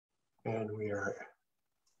And we are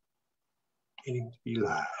getting to be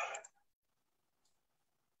live.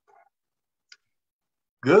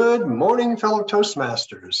 Good morning, fellow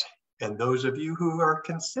Toastmasters, and those of you who are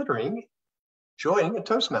considering joining a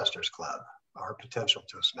Toastmasters club, our potential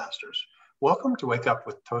Toastmasters. Welcome to Wake Up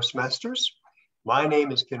with Toastmasters. My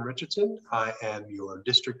name is Ken Richardson. I am your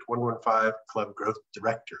District 115 Club Growth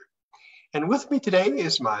Director. And with me today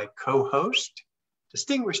is my co-host,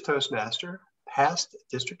 distinguished Toastmaster, past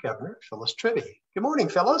District Governor, Phyllis Trivy. Good morning,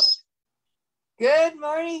 Phyllis. Good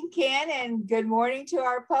morning, Ken, and good morning to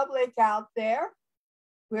our public out there.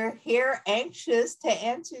 We're here anxious to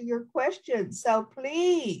answer your questions, so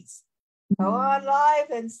please go on live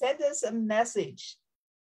and send us a message.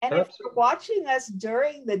 And if you're watching us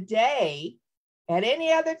during the day at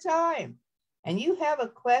any other time and you have a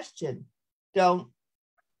question, don't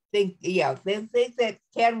think, think that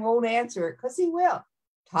Ken won't answer it, because he will.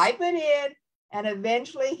 Type it in and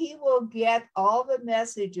eventually he will get all the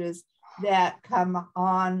messages that come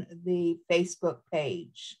on the Facebook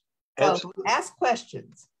page. So Absolutely. Ask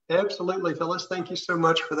questions. Absolutely, Phyllis. Thank you so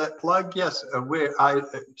much for that plug. Yes,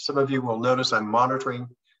 some of you will notice I'm monitoring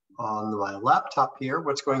on my laptop here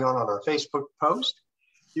what's going on our Facebook post.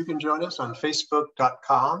 You can join us on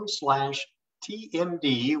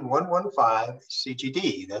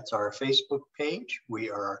facebook.com/TMD115CGD. That's our Facebook page. We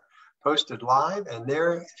are posted live, and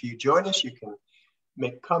there, if you join us, you can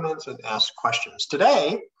make comments and ask questions.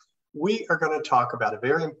 Today, we are going to talk about a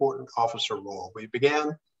very important officer role. We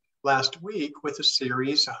began last week with a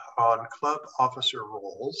series on club officer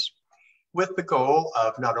roles with the goal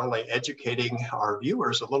of not only educating our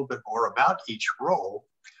viewers a little bit more about each role,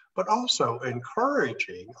 but also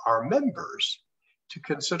encouraging our members to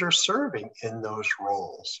consider serving in those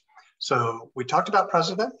roles. So we talked about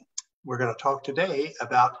president. We're going to talk today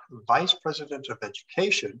about vice president of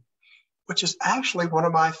education, which is actually one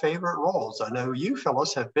of my favorite roles. I know you,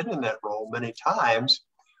 Phyllis, have been in that role many times.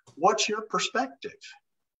 What's your perspective?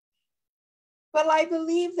 Well, I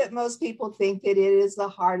believe that most people think that it is the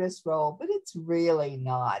hardest role, but it's really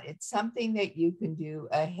not. It's something that you can do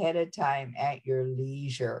ahead of time at your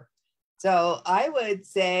leisure. So I would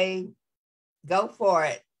say, go for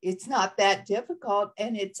it. It's not that difficult,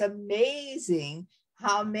 and it's amazing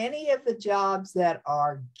how many of the jobs that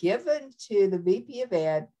are given to the VP of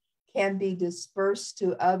Ed can be dispersed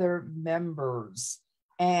to other members,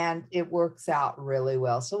 and it works out really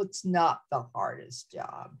well. So it's not the hardest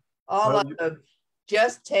job. All of them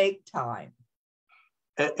just take time.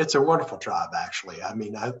 It's a wonderful job, actually. I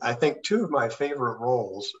mean, I think two of my favorite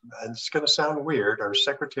roles, and it's going to sound weird, are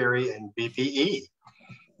secretary and VPE.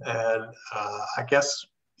 And I guess,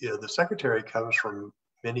 the secretary comes from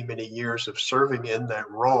many, many years of serving in that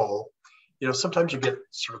role. Sometimes you get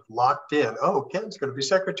sort of locked in. Oh, Ken's going to be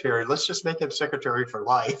secretary. Let's just make him secretary for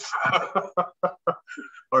life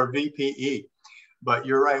or VPE. But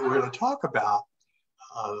you're right. We're going to talk about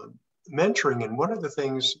mentoring. And one of the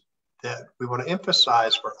things that we want to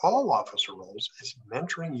emphasize for all officer roles is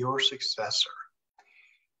mentoring your successor.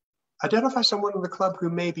 Identify someone in the club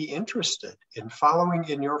who may be interested in following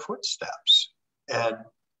in your footsteps, and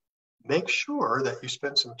make sure that you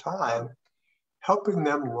spend some time helping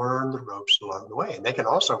them learn the ropes along the way. And they can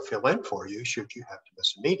also fill in for you should you have to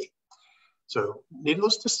miss a meeting. So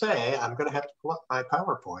needless to say, I'm going to have to pull up my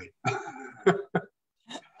PowerPoint.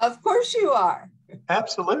 Of course you are.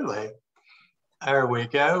 Absolutely. There we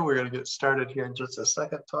go. We're going to get started here in just a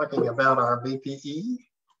second talking about our VPE.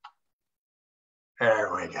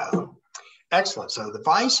 There we go. Excellent. So the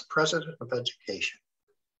Vice President of Education.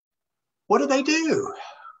 What do they do?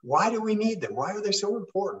 Why do we need them? Why are they so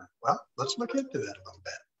important? Well, let's look into that a little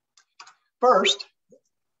bit. First,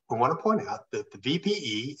 we want to point out that the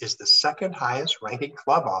VPE is the second highest ranking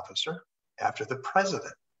club officer after the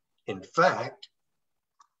president. In fact,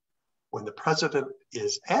 when the president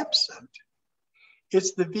is absent,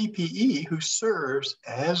 it's the VPE who serves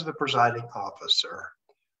as the presiding officer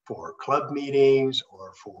for club meetings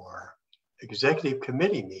or for executive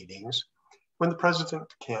committee meetings when the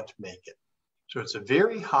president can't make it. So it's a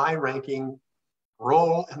very high-ranking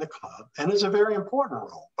role in the club, and it's a very important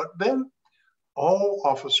role. But then all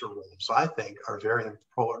officer roles, I think, are very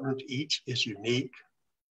important. Each is unique,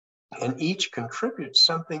 and each contributes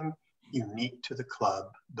something unique to the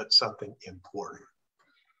club, but something important.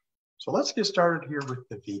 So let's get started here with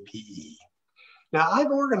the VPE. Now,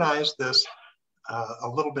 I've organized this a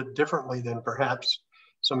little bit differently than perhaps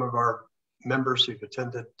some of our members who've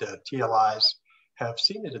attended TLIs have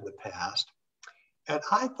seen it in the past. And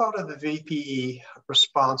I thought of the VPE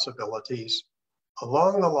responsibilities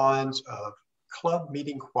along the lines of club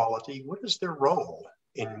meeting quality. What is their role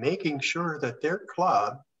in making sure that their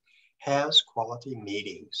club has quality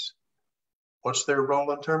meetings? What's their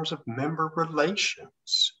role in terms of member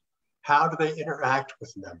relations? How do they interact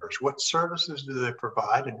with members? What services do they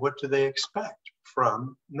provide, and what do they expect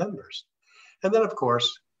from members? And then, of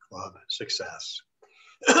course, club success.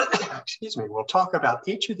 Excuse me, we'll talk about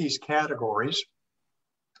each of these categories.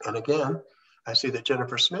 And again, I see that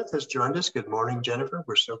Jennifer Smith has joined us. Good morning, Jennifer.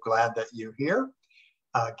 We're so glad that you're here.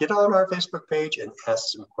 Get on our Facebook page and ask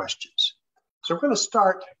some questions. So we're going to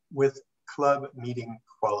start with club meeting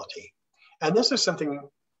quality. And this is something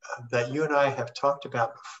that you and I have talked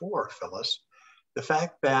about before, Phyllis, the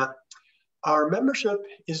fact that our membership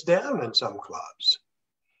is down in some clubs.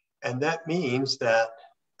 And that means that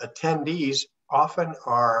attendees often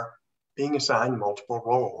are being assigned multiple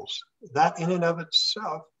roles. That in and of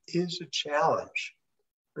itself is a challenge.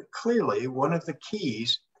 But clearly, one of the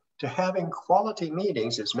keys to having quality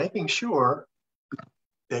meetings is making sure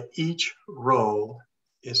that each role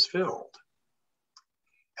is filled.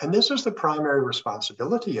 And this is the primary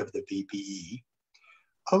responsibility of the VPE,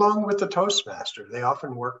 along with the Toastmaster. They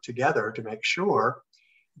often work together to make sure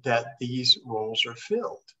that these roles are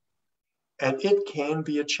filled. And it can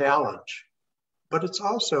be a challenge, but it's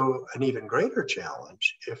also an even greater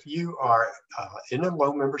challenge if you are in a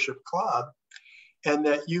low membership club and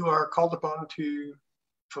that you are called upon to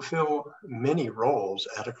fulfill many roles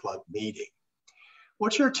at a club meeting.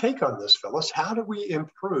 What's your take on this, Phyllis? How do we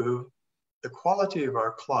improve the quality of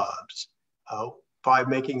our clubs by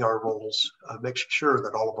making our roles, make sure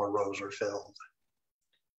that all of our roles are filled?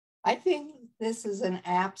 I think this is an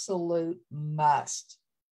absolute must.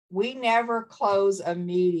 We never close a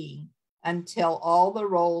meeting until all the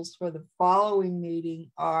roles for the following meeting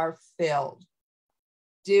are filled.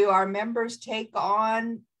 Do our members take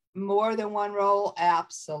on more than one role?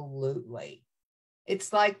 Absolutely.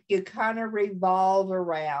 It's like you kind of revolve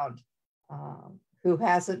around. Who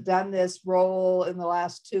hasn't done this role in the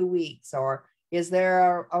last 2 weeks? Or is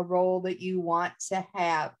there a role that you want to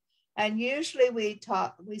have? And usually we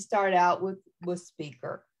start out with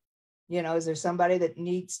speaker. You know, is there somebody that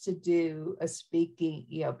needs to do a speaking,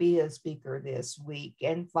 be a speaker this week,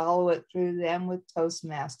 and follow it through them with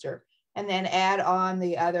Toastmaster, and then add on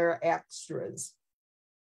the other extras.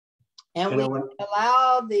 And we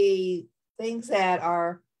allow the things that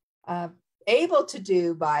are able to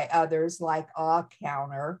do by others, like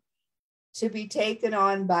counter, to be taken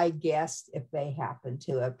on by guests if they happen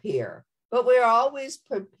to appear. But we're always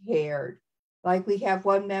prepared. Like we have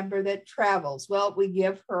one member that travels. Well, we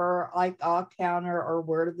give her like counter or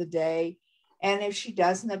word of the day. And if she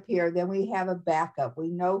doesn't appear, then we have a backup. We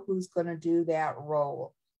know who's going to do that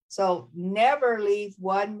role. So never leave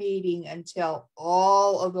one meeting until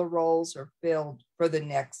all of the roles are filled for the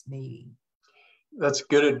next meeting. That's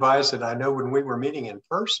good advice. And I know when we were meeting in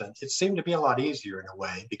person, it seemed to be a lot easier in a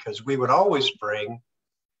way, because we would always bring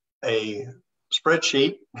a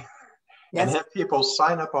spreadsheet and have people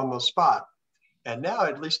sign up on the spot. And now,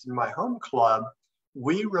 at least in my home club,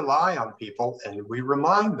 we rely on people and we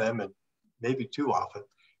remind them, and maybe too often,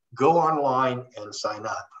 go online and sign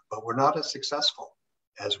up, but we're not as successful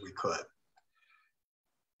as we could.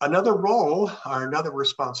 Another role or another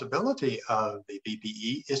responsibility of the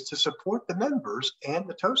VPE is to support the members and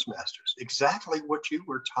the Toastmasters. Exactly what you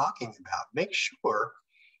were talking about. Make sure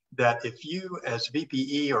that if you as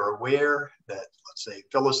VPE are aware that, let's say,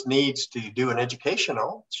 Phyllis needs to do an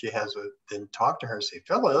educational, then talk to her and say,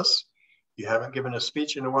 Phyllis, you haven't given a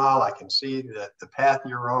speech in a while. I can see that the path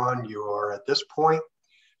you're on, you are at this point.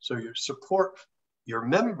 So you support your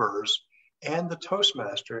members and the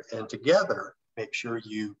Toastmaster, and together make sure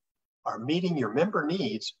you are meeting your member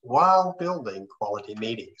needs while building quality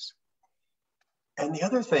meetings. And the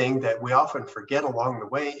other thing that we often forget along the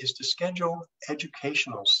way is to schedule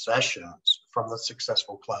educational sessions from the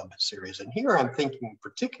Successful Club series. And here I'm thinking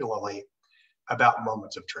particularly about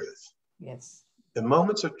Moments of Truth. Yes. The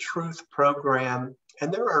Moments of Truth program,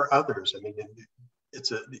 and there are others. I mean,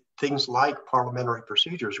 it's things like parliamentary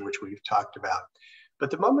procedures, which we've talked about. But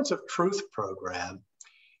the Moments of Truth program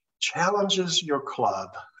challenges your club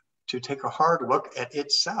to take a hard look at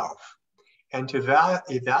itself and to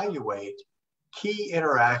evaluate key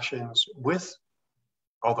interactions with,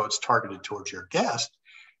 although it's targeted towards your guest,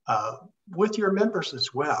 with your members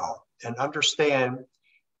as well, and understand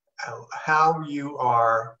how you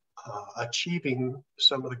are achieving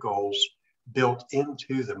some of the goals built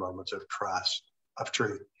into the Moments of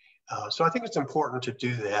Truth. So I think it's important to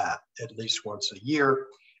do that at least once a year.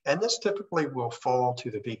 And this typically will fall to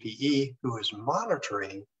the VPE, who is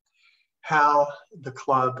monitoring how the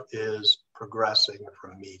club is progressing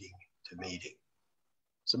from meeting to meeting.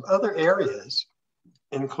 Some other areas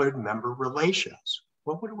include member relations.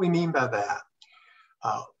 Well, what do we mean by that?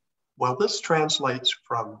 Well, this translates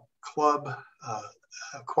from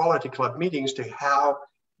quality club meetings to how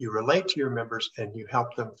you relate to your members and you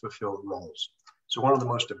help them fulfill roles. So one of the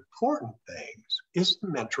most important things is the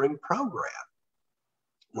mentoring program.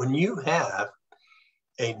 When you have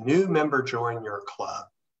a new member join your club,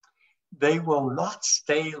 they will not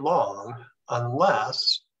stay long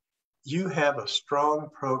unless you have a strong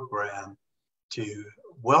program to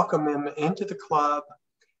welcome them into the club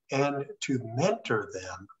and to mentor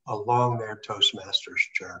them along their Toastmasters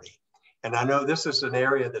journey. And I know this is an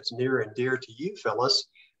area that's near and dear to you, Phyllis.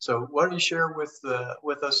 So why don't you share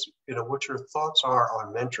with us, what your thoughts are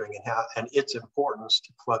on mentoring and its importance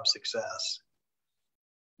to club success?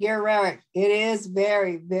 You're right. It is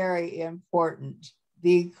very, very important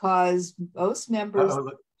because most members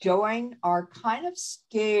join are kind of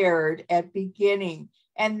scared at beginning,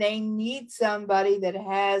 and they need somebody that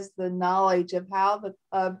has the knowledge of how the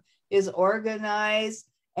club is organized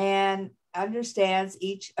and understands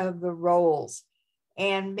each of the roles.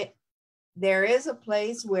 And there is a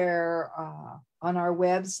place where on our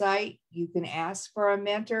website, you can ask for a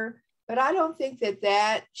mentor, but I don't think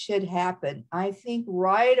that should happen. I think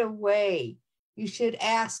right away, you should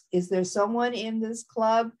ask, is there someone in this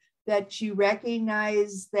club that you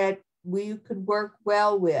recognize that we could work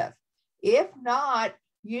well with? If not,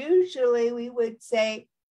 usually we would say,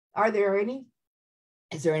 is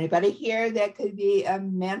there anybody here that could be a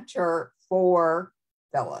mentor for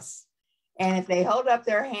Phyllis? And if they hold up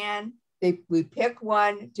their hand, we pick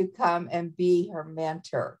one to come and be her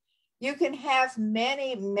mentor. You can have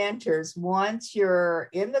many mentors once you're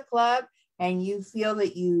in the club and you feel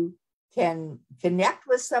that you can connect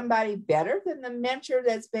with somebody better than the mentor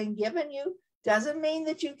that's been given you. Doesn't mean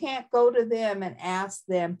that you can't go to them and ask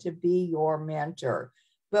them to be your mentor.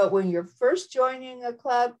 But when you're first joining a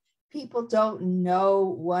club, people don't know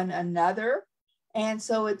one another. And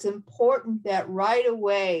so it's important that right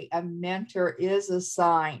away a mentor is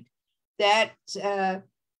assigned. That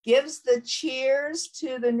gives the cheers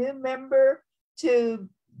to the new member to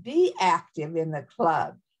be active in the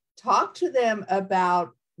club. Talk to them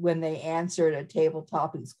about when they answered a table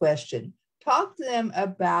topics question. Talk to them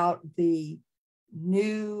about the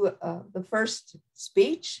first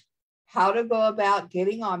speech, how to go about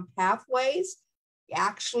getting on pathways,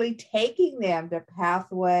 actually taking them to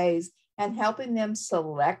pathways and helping them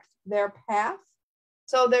select their path.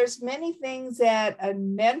 So there's many things that a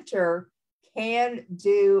mentor can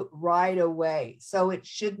do right away. So it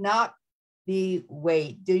should not be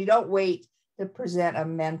you don't wait to present a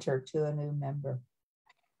mentor to a new member.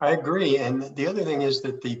 I agree. And the other thing is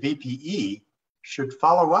that the VPE should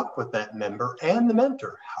follow up with that member and the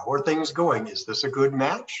mentor. How are things going? Is this a good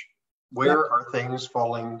match? Where are things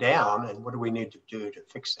falling down and what do we need to do to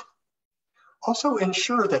fix it? Also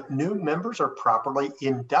ensure that new members are properly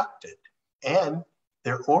inducted and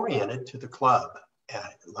they're oriented to the club.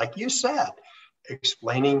 And like you said,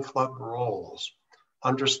 explaining club roles,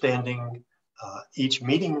 understanding each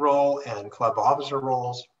meeting role and club officer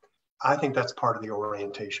roles. I think that's part of the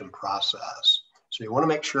orientation process. So you want to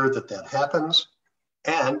make sure that that happens,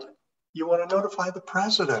 and you want to notify the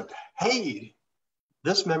president. Hey,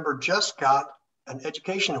 this member just got an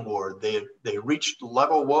education award. They reached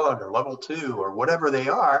level 1 or level 2 or whatever they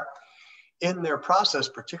are in their process,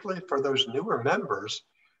 particularly for those newer members.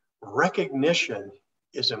 Recognition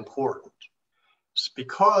is important. It's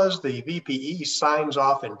because the VPE signs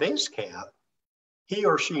off in base camp, he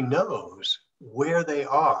or she knows where they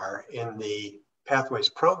are in the Pathways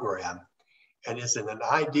program and is in an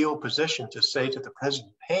ideal position to say to the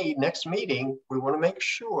president, hey, next meeting, we want to make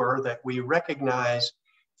sure that we recognize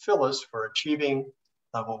Phyllis for achieving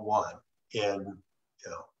level 1 in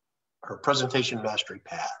her presentation mastery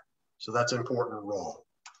path. So that's an important role.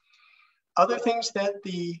 Other things that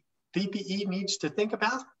the VPE needs to think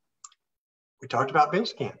about, we talked about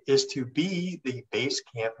base camp, is to be the base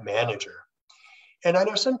camp manager. And I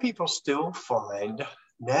know some people still find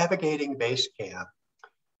navigating base camp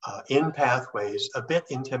in Pathways a bit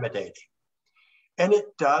intimidating. And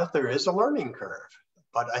there is a learning curve,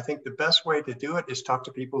 but I think the best way to do it is talk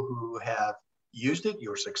to people who have used it.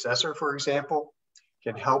 Your successor, for example,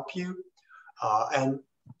 can help you, and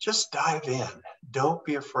just dive in. Don't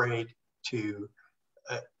be afraid to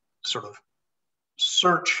sort of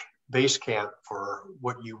search Basecamp for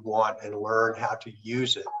what you want and learn how to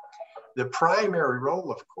use it. The primary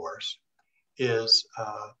role, of course, is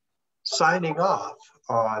signing off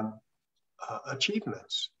on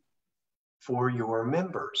achievements for your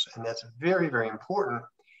members. And that's very, very important.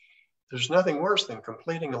 There's nothing worse than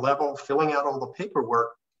completing a level, filling out all the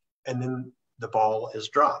paperwork, and then the ball is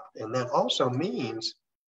dropped. And that also means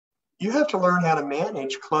you have to learn how to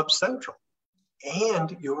manage Club Central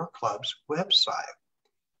and your club's website.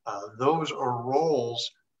 Those are roles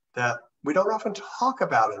that we don't often talk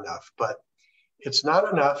about enough, but it's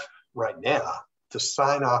not enough right now to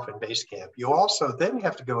sign off in Basecamp. You also then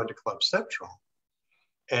have to go into Club Central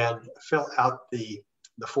and fill out the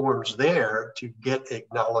forms there to get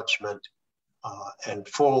acknowledgement and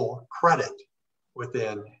full credit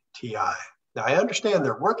within TI. Now, I understand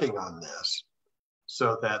they're working on this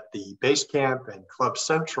so that the Basecamp and Club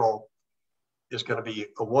Central is going to be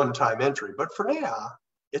a one-time entry, but for now,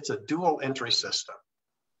 it's a dual entry system.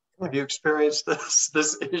 Have you experienced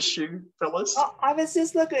this issue, Phyllis? Well, I was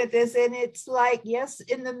just looking at this, and it's like, yes,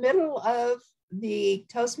 in the middle of the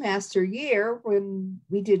Toastmaster year, when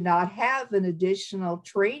we did not have an additional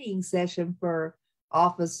training session for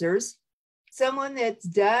officers, someone that's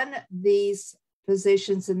done these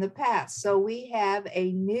positions in the past. So we have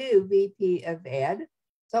a new VP of Ed.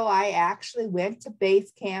 So I actually went to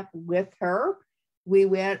Basecamp with her. We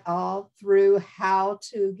went all through how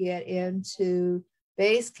to get into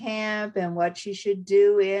Basecamp and what she should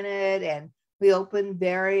do in it. And we opened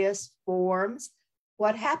various forms.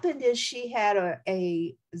 What happened is she had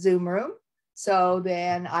a Zoom room. So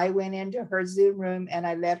then I went into her Zoom room and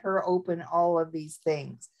I let her open all of these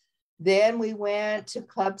things. Then we went to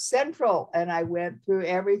Club Central and I went through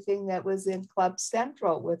everything that was in Club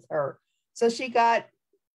Central with her. So she got,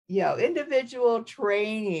 individual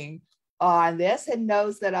training on this and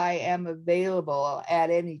knows that I am available at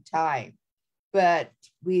any time. But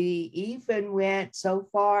we even went so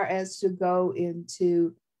far as to go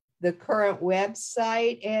into the current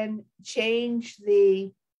website and change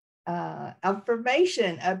the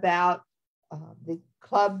information about the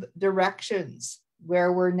club directions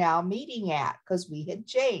where we're now meeting at, because we had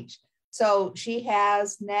changed. So she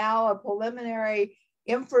has now a preliminary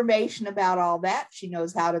information about all that. She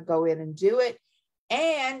knows how to go in and do it.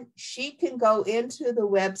 And she can go into the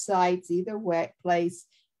websites, either place,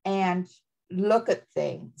 and look at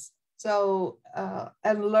things. So,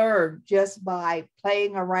 and learn just by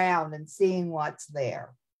playing around and seeing what's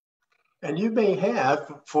there. And you may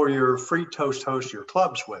have, for your Free Toast Host Your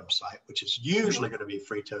Club's website, which is usually going to be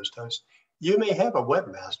Free Toast Host, you may have a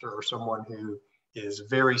webmaster or someone who is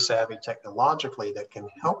very savvy technologically that can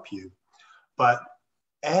help you. But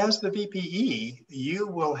as the VPE, you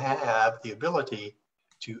will have the ability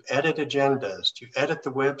to edit agendas, to edit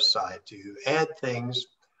the website, to add things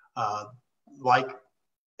like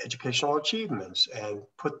educational achievements and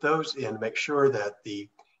put those in, make sure that the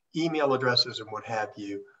email addresses and what have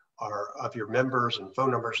you are of your members and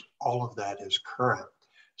phone numbers, all of that is current.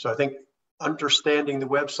 So I think understanding the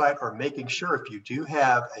website or making sure if you do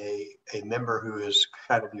have a member who is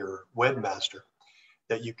kind of your webmaster,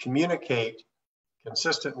 that you communicate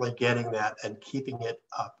consistently getting that and keeping it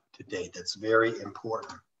up to date. That's very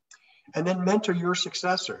important. And then mentor your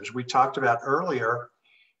successors. We talked about earlier,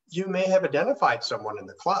 you may have identified someone in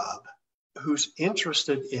the club who's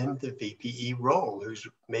interested in the VPE role, who's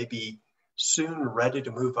maybe soon ready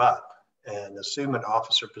to move up and assume an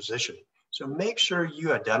officer position. So make sure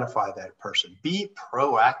you identify that person. Be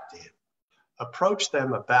proactive. Approach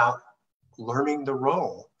them about learning the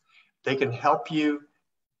role. They can help you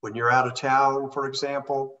when you're out of town, for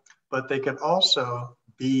example, but they can also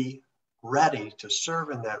be ready to serve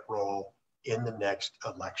in that role in the next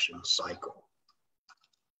election cycle.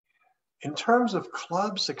 In terms of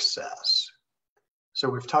club success, so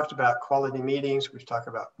we've talked about quality meetings, we've talked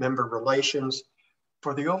about member relations.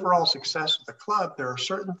 For the overall success of the club, there are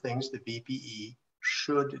certain things the VPE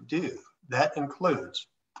should do. That includes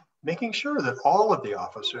making sure that all of the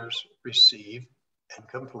officers receive and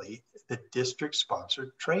complete the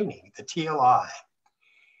district-sponsored training, the TLI.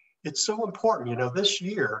 It's so important, this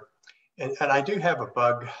year, and I do have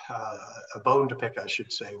a bone to pick, I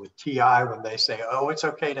should say, with TI when they say, oh, it's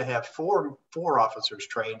okay to have four officers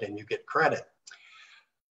trained and you get credit.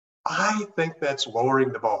 I think that's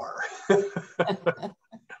lowering the bar.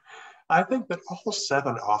 I think that all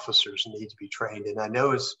 7 officers need to be trained. And I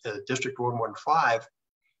know as District 115,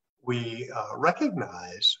 we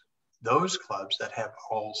recognize those clubs that have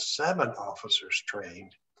all 7 officers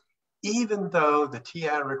trained, even though the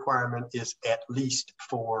TI requirement is at least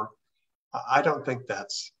 4. I don't think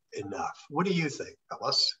that's enough. What do you think,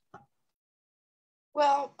 Phyllis?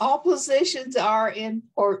 Well, all positions are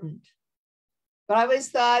important. But I always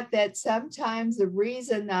thought that sometimes the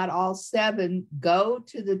reason not all 7 go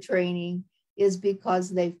to the training is because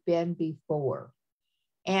they've been before.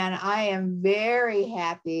 And I am very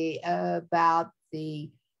happy about the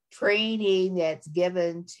training that's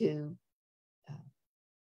given to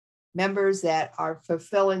members that are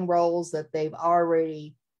fulfilling roles that they've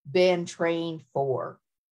already been trained for.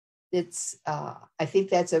 It's, I think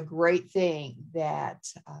that's a great thing that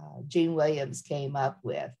Gene Williams came up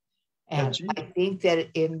with. And I think that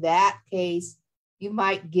in that case, you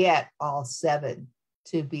might get all 7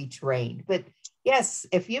 to be trained. But yes,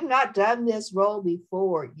 if you've not done this role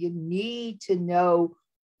before, you need to know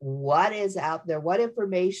what is out there, what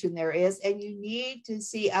information there is, and you need to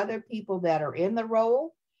see other people that are in the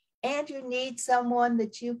role, and you need someone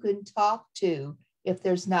that you can talk to if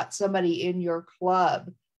there's not somebody in your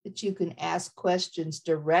club that you can ask questions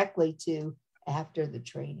directly to after the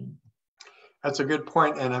training. That's a good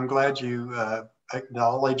point, and I'm glad you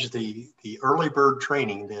acknowledge the early bird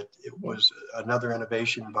training, that it was another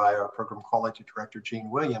innovation by our program quality director, Gene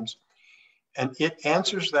Williams. And it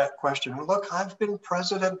answers that question. Well, look, I've been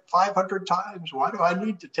president 500 times. Why do I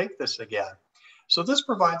need to take this again? So this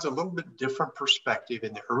provides a little bit different perspective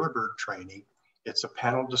in the early bird training. It's a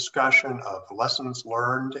panel discussion of lessons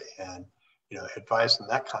learned and advice and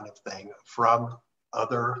that kind of thing from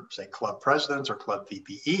other, say, club presidents or club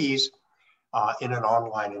VPEs in an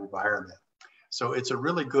online environment. So it's a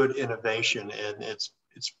really good innovation, and it's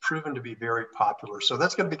proven to be very popular. So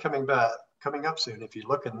that's going to be coming up soon. If you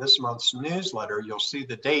look in this month's newsletter, you'll see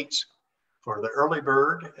the dates for the early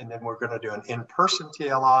bird, and then we're going to do an in-person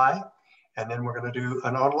TLI, and then we're going to do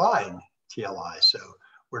an online TLI. So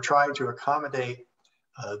we're trying to accommodate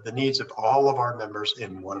the needs of all of our members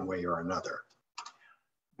in one way or another.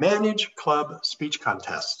 Manage club speech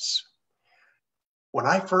contests. When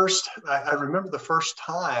I remember the first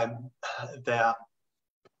time that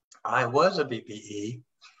I was a VPE,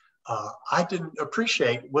 I didn't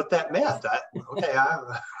appreciate what that meant.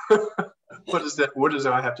 What is that? What does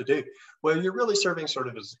I have to do? Well, you're really serving sort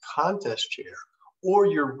of as a contest chair, or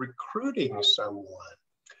you're recruiting someone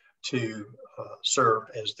to serve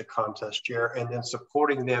as the contest chair and then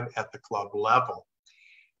supporting them at the club level.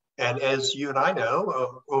 And as you and I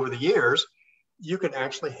know, over the years, you can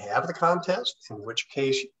actually have the contest, in which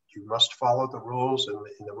case you must follow the rules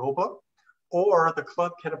in the rule book, or the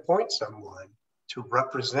club can appoint someone to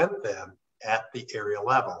represent them at the area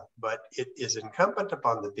level. But it is incumbent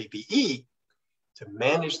upon the VPE to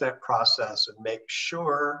manage that process and make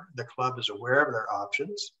sure the club is aware of their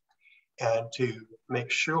options, and to make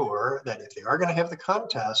sure that if they are going to have the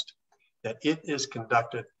contest, that it is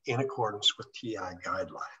conducted in accordance with TI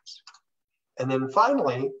guidelines. And then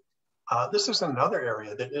finally, this is another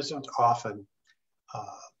area that isn't often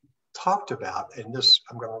talked about. And this,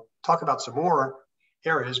 I'm going to talk about some more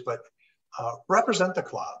areas, but represent the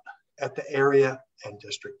club at the area and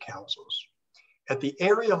district councils. At the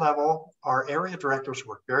area level, our area directors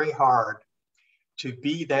work very hard to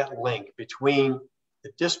be that link between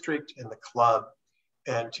the district and the club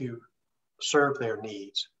and to serve their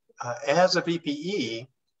needs. As a VPE,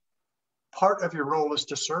 part of your role is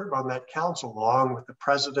to serve on that council along with the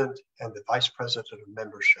president and the vice president of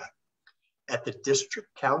membership. At the district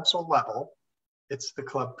council level, it's the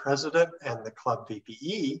club president and the club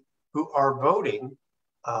VPE who are voting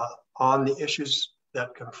on the issues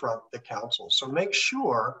that confront the council. So make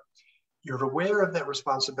sure you're aware of that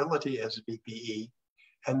responsibility as a VPE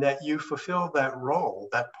and that you fulfill that role,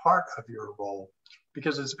 that part of your role,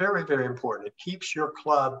 because it's very, very important. It keeps your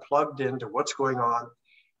club plugged into what's going on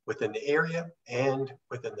within the area and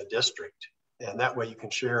within the district. And that way you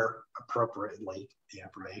can share appropriately the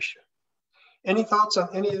information. Any thoughts on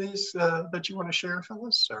any of these that you want to share,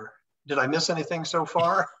 Phyllis? Or did I miss anything so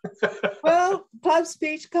far? Well, club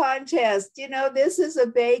speech contest, this is a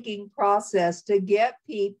begging process to get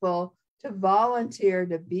people to volunteer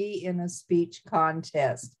to be in a speech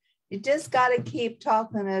contest. You just got to keep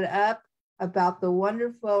talking it up about the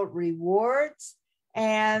wonderful rewards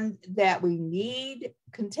and that we need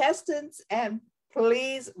contestants, and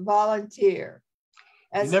please volunteer.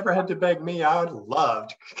 You never had to beg me. I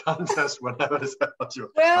loved contests when I was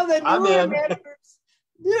eligible. Well, the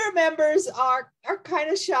newer members are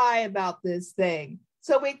kind of shy about this thing.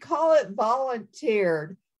 So we call it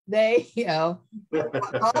volunteered. They,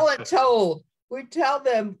 voluntold. We tell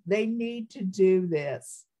them they need to do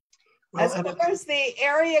this. Well, as far as the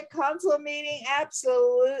area council meeting,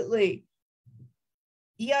 absolutely.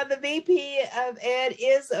 Yeah, the VP of Ed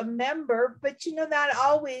is a member, but not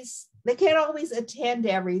always, they can't always attend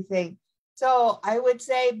everything. So I would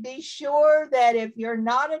say be sure that if you're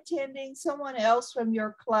not attending, someone else from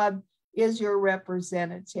your club is your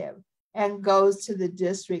representative and goes to the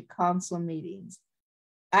district council meetings.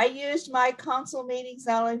 I used my council meetings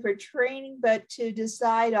not only for training, but to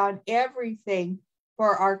decide on everything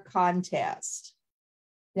for our contest.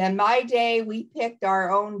 Then my day, we picked our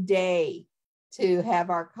own day. to have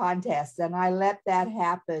our contests, and I let that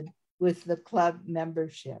happen with the club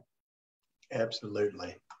membership.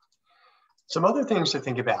 Absolutely. Some other things to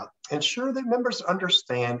think about. Ensure that members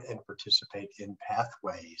understand and participate in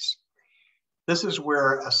pathways. This is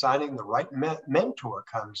where assigning the right mentor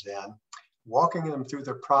comes in, walking them through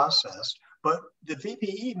the process, but the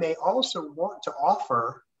VPE may also want to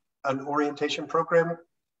offer an orientation program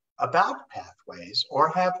about pathways or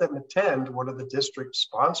have them attend one of the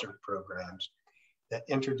district-sponsored programs that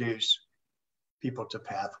introduce people to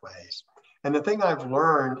pathways. And the thing I've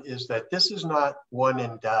learned is that this is not one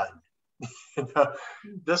and done.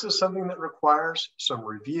 This is something that requires some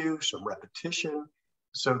review, some repetition,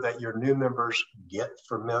 so that your new members get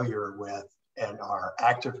familiar with and are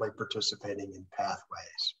actively participating in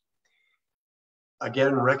pathways.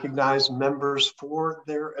 Again, recognize members for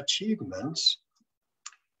their achievements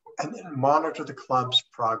and then monitor the club's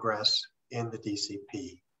progress in the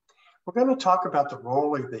DCP. We're going to talk about the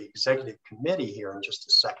role of the executive committee here in just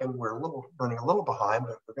a second. We're running a little behind,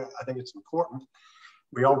 but I think it's important.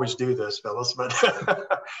 We always do this, Phyllis,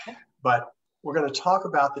 but we're going to talk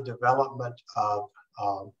about the development of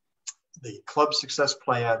the club success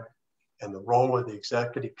plan and the role of the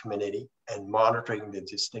executive committee and monitoring the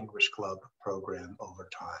Distinguished Club program over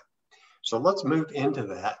time. So let's move into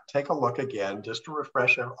that. Take a look again, just to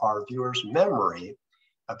refresh our viewers' memory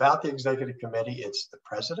about the executive committee. It's the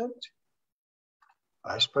president,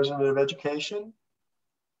 vice president of education,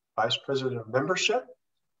 vice president of membership,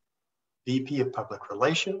 VP of public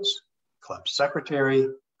relations, club secretary,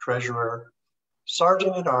 treasurer,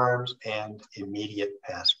 sergeant at arms, and immediate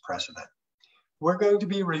past president. We're going to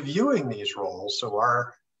be reviewing these roles. So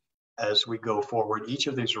as we go forward, each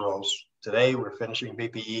of these roles, today we're finishing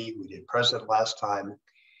VPE, we did president last time.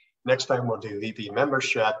 Next time we'll do VP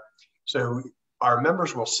membership. So our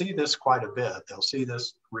members will see this quite a bit. They'll see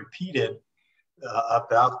this repeated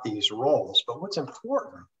about these roles. But what's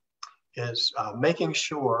important is making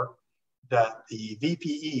sure that the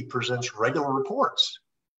VPE presents regular reports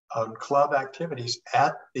on club activities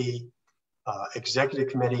at the executive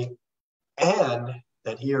committee, and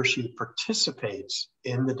that he or she participates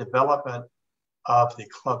in the development of the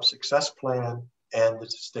club success plan and the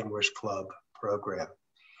Distinguished Club program.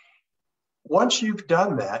 Once you've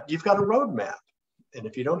done that, you've got a roadmap. And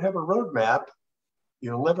if you don't have a roadmap,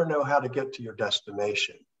 you'll never know how to get to your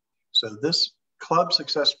destination. So this club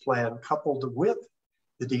success plan, coupled with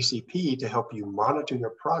the DCP to help you monitor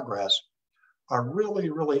your progress, are really,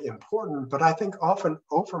 really important, but I think often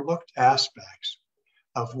overlooked aspects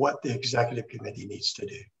of what the executive committee needs to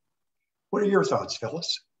do. What are your thoughts,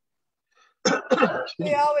 Phyllis?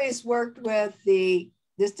 We always worked with the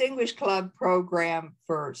Distinguished Club program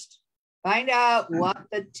first. Find out what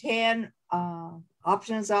the 10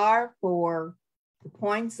 options are for the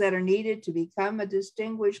points that are needed to become a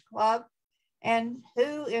Distinguished Club, and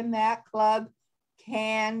who in that club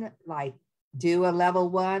can do a level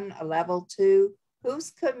 1, a level 2,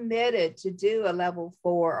 who's committed to do a level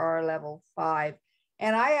 4 or a level 5.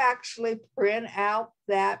 And I actually print out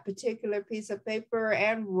that particular piece of paper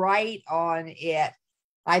and write on it.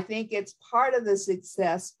 I think it's part of the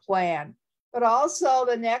success plan. But also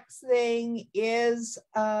the next thing is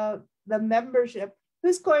the membership.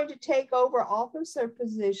 Who's going to take over officer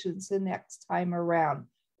positions the next time around?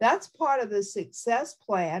 That's part of the success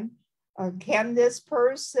plan. Can this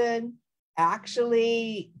person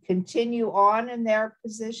actually continue on in their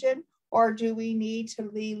position, or do we need to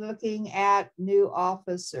be looking at new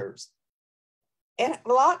officers? And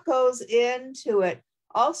a lot goes into it.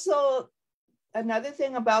 Also, another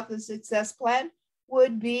thing about the success plan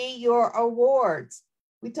would be your awards.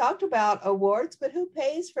 We talked about awards, but who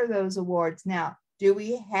pays for those awards now? Do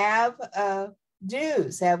we have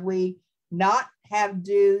dues? Have we not have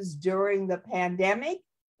dues during the pandemic?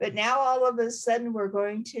 But now all of a sudden we're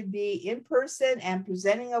going to be in person and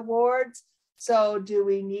presenting awards. So do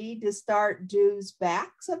we need to start dues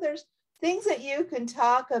back? So there's things that you can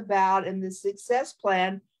talk about in the success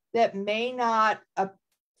plan that may not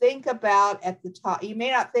think about at the top. You may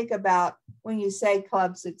not think about when you say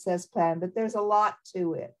club success plan, but there's a lot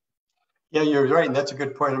to it. Yeah, you're right. And that's a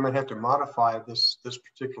good point. I'm going to have to modify this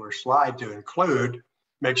particular slide to include,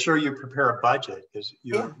 make sure you prepare a budget, because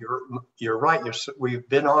you're right. We've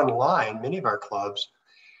been online, many of our clubs,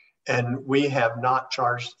 and we have not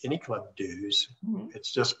charged any club dues. Mm-hmm.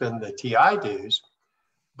 It's just been the TI dues.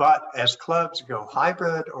 But as clubs go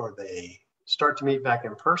hybrid or they start to meet back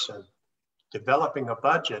in person, developing a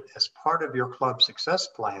budget as part of your club success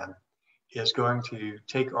plan is going to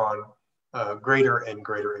take on greater and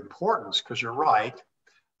greater importance, because you're right.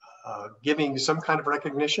 giving some kind of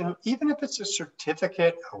recognition, even if it's a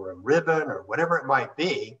certificate or a ribbon or whatever it might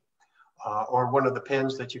be, or one of the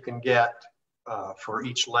pins that you can get for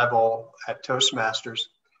each level at Toastmasters.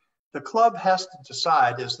 The club has to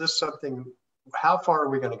decide, is this something, how far are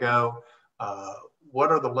we going to go?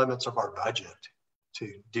 What are the limits of our budget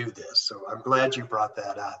to do this? So I'm glad you brought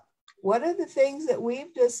that up. One of the things that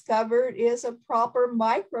we've discovered is a proper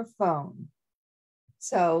microphone.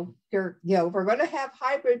 So we're going to have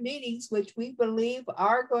hybrid meetings, which we believe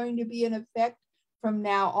are going to be in effect from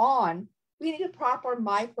now on. We need a proper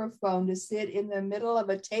microphone to sit in the middle of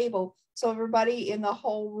a table so everybody in the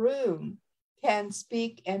whole room can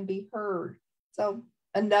speak and be heard. So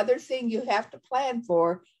another thing you have to plan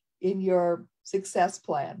for in your success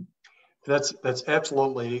plan. That's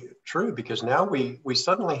absolutely true, because now we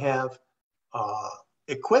suddenly have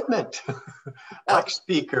equipment like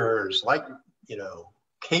speakers, like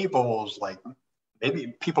cables, like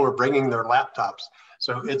maybe people are bringing their laptops.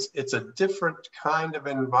 So it's a different kind of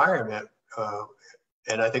environment.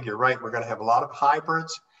 And I think you're right. We're going to have a lot of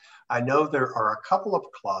hybrids. I know there are a couple of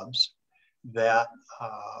clubs that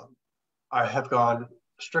have gone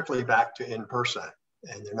strictly back to in-person,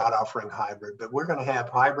 and they're not offering hybrid, but we're going to have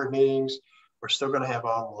hybrid meetings. We're still going to have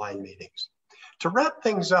online meetings. To wrap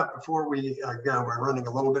things up before we go, we're running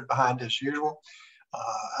a little bit behind as usual.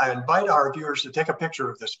 I invite our viewers to take a picture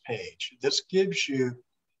of this page. This gives you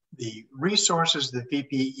the resources that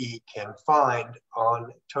VPE can find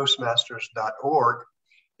on Toastmasters.org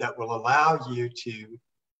that will allow you to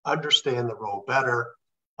understand the role better.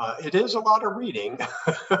 It is a lot of reading,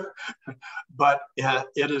 but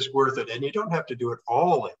it is worth it. And you don't have to do it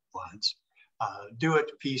all at once. Do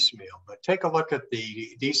it piecemeal, but take a look at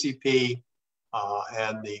the DCP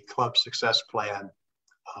and the club success plan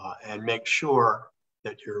and make sure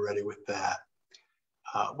that you're ready with that.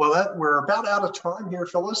 Well, we're about out of time here,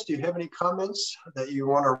 Phyllis. Do you have any comments that you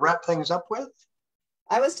want to wrap things up with?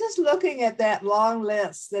 I was just looking at that long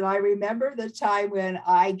list, and I remember the time when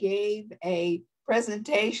I gave a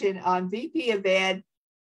presentation on VP of Ed,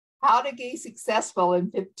 how to be successful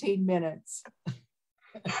in 15 minutes.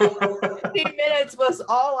 15 minutes was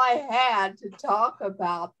all I had to talk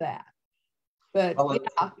about that. But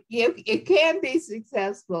it can be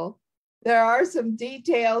successful. There are some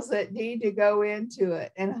details that need to go into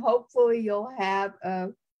it, and hopefully you'll have a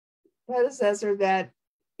predecessor that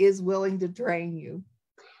is willing to train you.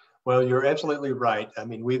 Well, you're absolutely right. I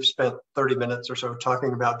mean, we've spent 30 minutes or so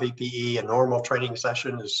talking about VPE. A normal training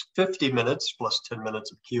session is 50 minutes plus 10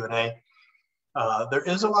 minutes of Q&A. There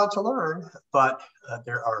is a lot to learn, but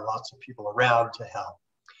there are lots of people around to help.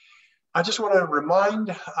 I just want to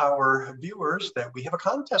remind our viewers that we have a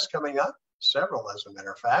contest coming up, several as a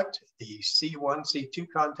matter of fact. The C1, C2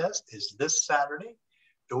 contest is this Saturday.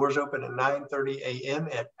 Doors open at 9:30 a.m.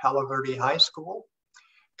 at Palo Verde High School.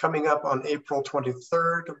 Coming up on April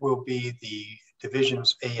 23rd will be the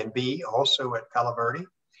Divisions A and B, also at Palo Verde.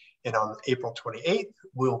 And on April 28th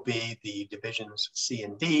will be the Divisions C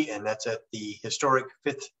and D, and that's at the historic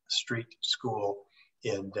 5th Street School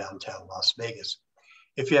in downtown Las Vegas.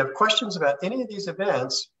 If you have questions about any of these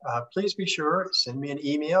events, please be sure to send me an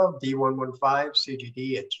email,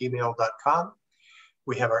 d115cgd@gmail.com.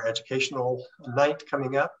 We have our educational night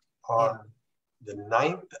coming up on the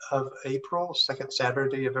 9th of April, second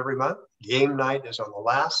Saturday of every month. Game night is on the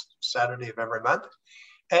last Saturday of every month.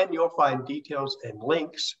 And you'll find details and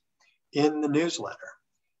links in the newsletter.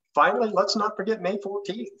 Finally, let's not forget May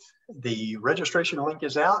 14th. The registration link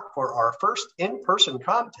is out for our first in-person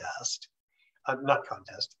contest.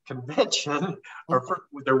 Convention.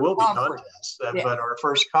 There will be contests, but our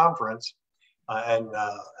first conference.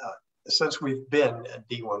 Since we've been at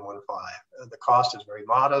D115, the cost is very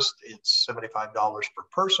modest. It's $75 per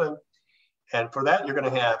person. And for that, you're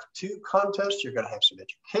going to have 2 contests. You're going to have some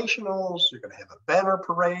educationals. You're going to have a banner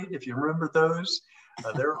parade, if you remember those.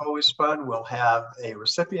 They're always fun. We'll have a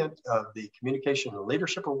recipient of the Communication and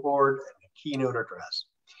Leadership Award and a keynote address.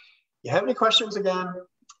 If you have any questions again,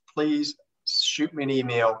 please shoot me an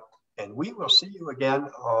email, and we will see you again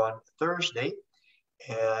on Thursday.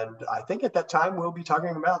 And I think at that time, we'll be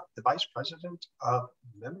talking about the Vice President of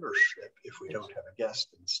Membership if we don't have a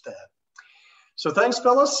guest instead. So thanks,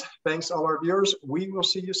 Phyllis. Thanks, all our viewers. We will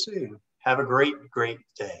see you soon. Have a great, great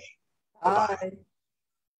day. Bye. Bye.